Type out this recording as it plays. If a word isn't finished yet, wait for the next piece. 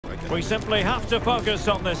We simply have to focus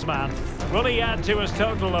on this man. Will he add to his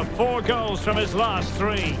total of 4 goals from his last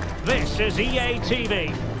 3? This is EA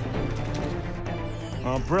TV.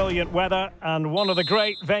 Oh, brilliant weather and one of the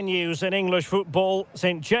great venues in English football,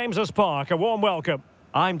 St James's Park. A warm welcome.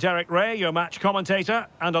 I'm Derek Ray, your match commentator,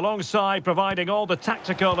 and alongside providing all the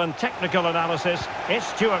tactical and technical analysis, it's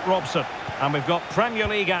Stuart Robson. And we've got Premier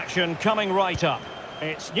League action coming right up.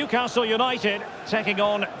 It's Newcastle United taking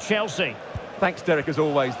on Chelsea. Thanks, Derek, as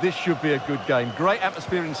always. This should be a good game. Great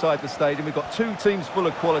atmosphere inside the stadium. We've got 2 teams full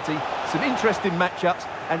of quality, some interesting matchups,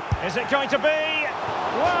 and... Is it going to be?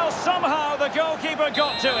 Well, somehow the goalkeeper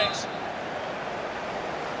got to it.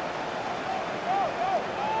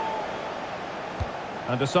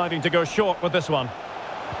 And deciding to go short with this one.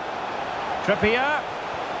 Trippier.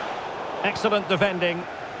 Excellent defending.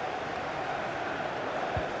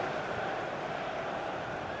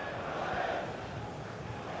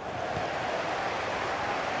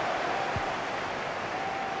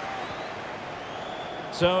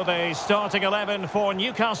 So the starting 11 for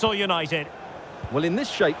Newcastle United. Well, in this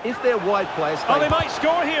shape, if they're wide players... Oh, they might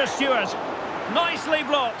score here, Stuart. Nicely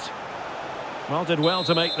blocked. Well, did well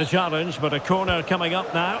to make the challenge, but a corner coming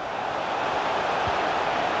up now.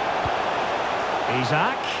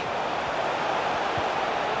 Isak.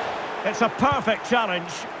 It's a perfect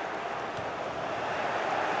challenge.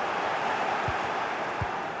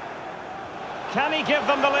 Can he give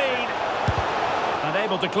them the lead? And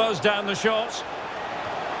able to close down the shots.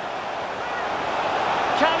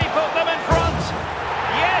 Can he put them in front?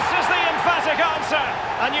 Yes is the emphatic answer.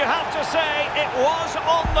 And you have to say it was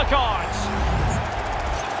on the cards.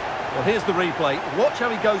 Well, here's the replay. Watch how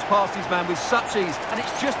he goes past his man with such ease, and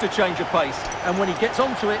it's just a change of pace. And when he gets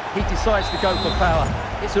onto it, he decides to go for power.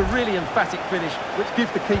 It's a really emphatic finish, which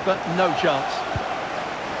gives the keeper no chance.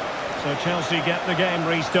 So Chelsea get the game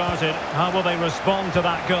restarted. How will they respond to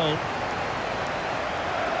that goal?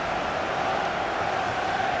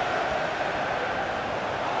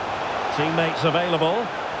 Teammates available.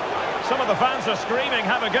 Some of the fans are screaming,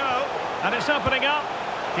 have a go. And it's opening up.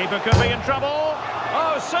 Keeper could be in trouble.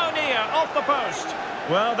 Oh, so near, off the post.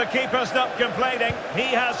 Well, the keeper's not complaining.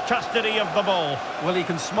 He has custody of the ball. Well, he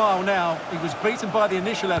can smile now. He was beaten by the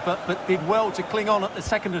initial effort, but did well to cling on at the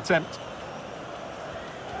second attempt.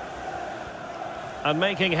 And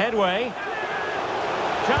making headway.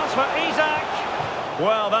 Chance for Isak.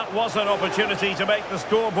 Well, that was an opportunity to make the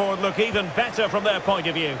scoreboard look even better from their point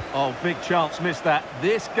of view. Oh, big chance, missed that.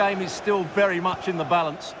 This game is still very much in the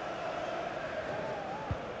balance.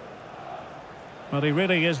 Well, he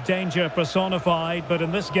really is danger personified, but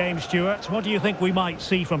in this game, Stuart, what do you think we might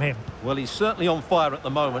see from him? Well, he's certainly on fire at the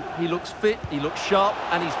moment. He looks fit, he looks sharp,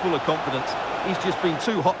 and he's full of confidence. He's just been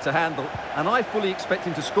too hot to handle, and I fully expect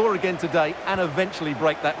him to score again today and eventually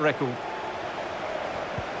break that record.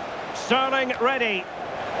 Sterling ready.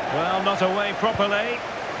 Well, not away properly.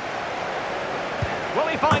 Will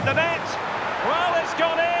he find the net? Well, it's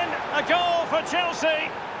gone in. A goal for Chelsea,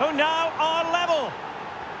 who now are level.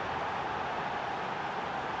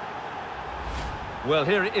 Well,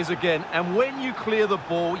 here it is again, and when you clear the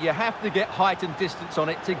ball, you have to get height and distance on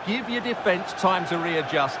it to give your defence time to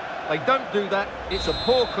readjust. They don't do that, it's a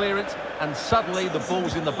poor clearance, and suddenly the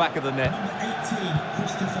ball's in the back of the net.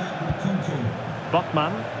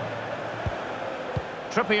 Botman.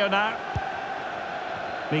 Trippier now.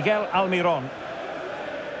 Miguel Almiron.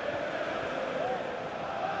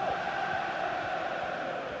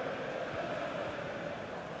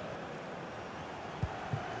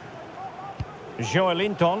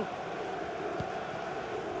 Joelinton.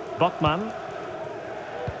 Botman.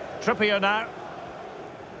 Trippier now.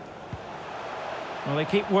 Well, they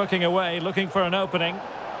keep working away, looking for an opening.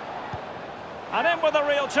 And in with a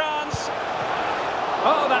real chance.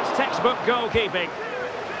 Oh, that's textbook goalkeeping.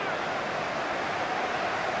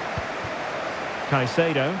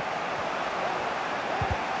 Caicedo.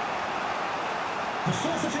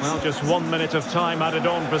 Well, just 1 minute of time added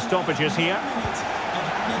on for stoppages here.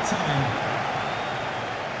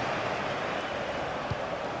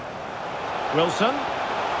 Wilson.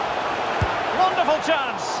 Wonderful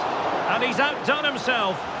chance. And he's outdone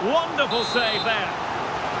himself. Wonderful save there.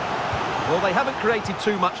 Well, they haven't created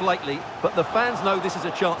too much lately, but the fans know this is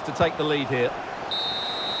a chance to take the lead here.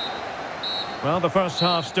 Well, the first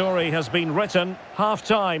half story has been written.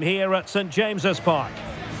 Half-time here at St James's Park.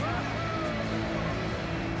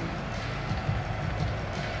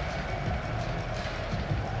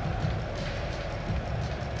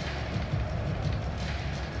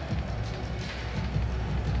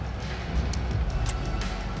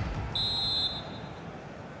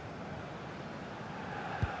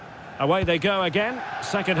 Away they go again.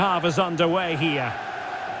 Second half is underway here.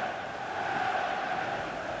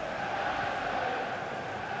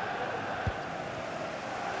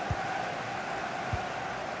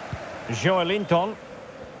 Joelinton.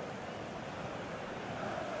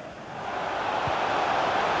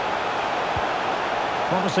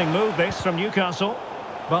 Promising move this from Newcastle,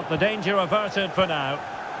 but the danger averted for now.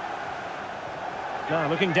 Now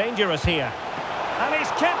looking dangerous here. And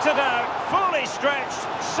he's kept it out, fully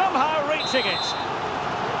stretched, somehow reaching it.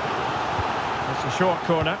 It's a short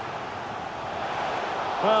corner.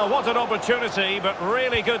 Well, what an opportunity, but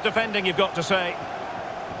really good defending, you've got to say.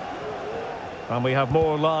 And we have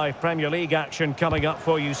more live Premier League action coming up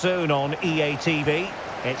for you soon on EA TV.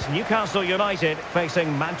 It's Newcastle United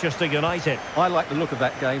facing Manchester United. I like the look of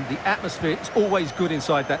that game. The atmosphere is always good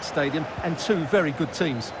inside that stadium, and two very good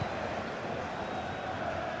teams.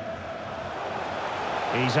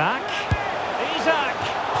 Isak.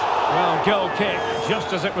 Well, goal kick,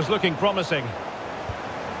 just as it was looking promising.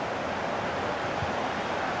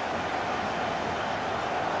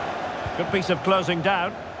 Good piece of closing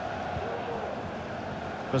down.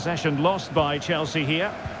 Possession lost by Chelsea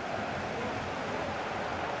here.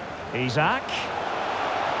 Isak.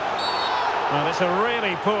 Well, it's a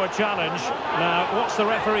really poor challenge. Now, what's the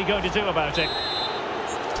referee going to do about it?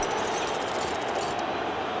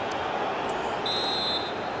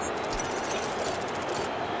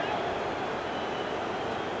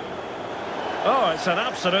 Oh, it's an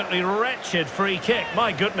absolutely wretched free kick.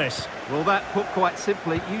 My goodness. Well, that put quite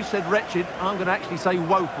simply, you said wretched, I'm going to actually say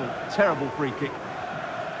woeful. Terrible free kick.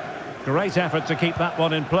 Great effort to keep that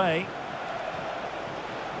one in play.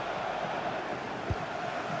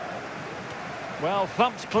 Well,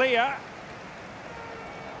 thumped clear.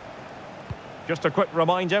 Just a quick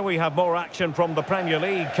reminder, we have more action from the Premier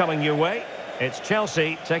League coming your way. It's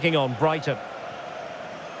Chelsea taking on Brighton.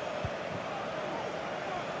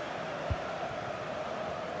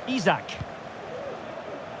 Isak.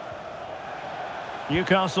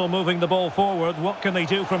 Newcastle moving the ball forward. What can they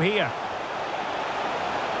do from here?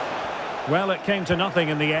 Well, it came to nothing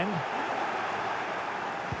in the end.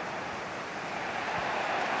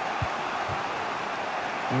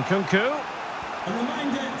 Nkunku. A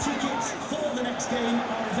reminder, tickets for the next game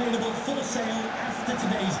are available for sale after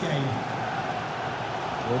today's game.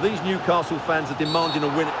 Well, these Newcastle fans are demanding a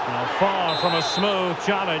win. Now, far from a smooth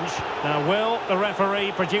challenge. Now, will the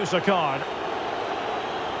referee produce a card?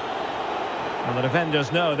 And the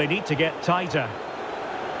defenders know they need to get tighter.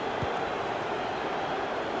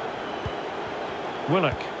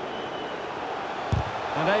 Willock.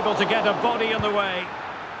 And able to get a body in the way.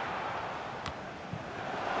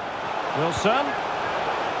 Wilson.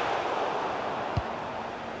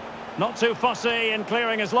 Not too fussy in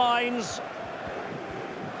clearing his lines.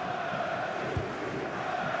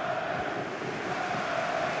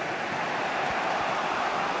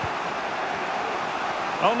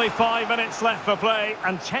 Only 5 minutes left for play,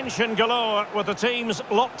 and tension galore with the teams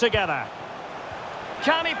locked together.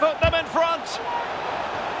 Can he put them in front?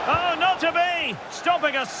 Oh, not to be!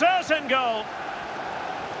 Stopping a certain goal.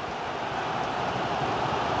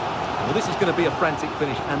 Well, this is going to be a frantic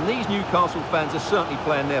finish, and these Newcastle fans are certainly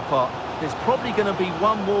playing their part. There's probably going to be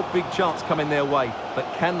one more big chance coming their way, but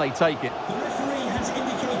can they take it? The referee has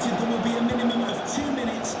indicated there will be a minimum of 2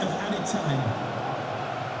 minutes of added time.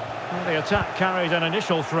 Well, the attack carried an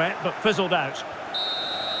initial threat, but fizzled out.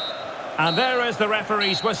 And there is the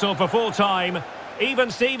referee's whistle for full time.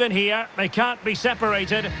 Even Steven here, they can't be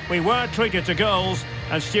separated. We were treated to goals,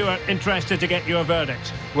 and Stuart, interested to get your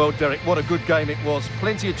verdict. Well, Derek, what a good game it was.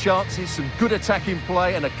 Plenty of chances, some good attacking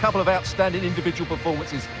play, and a couple of outstanding individual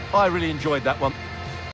performances. I really enjoyed that one.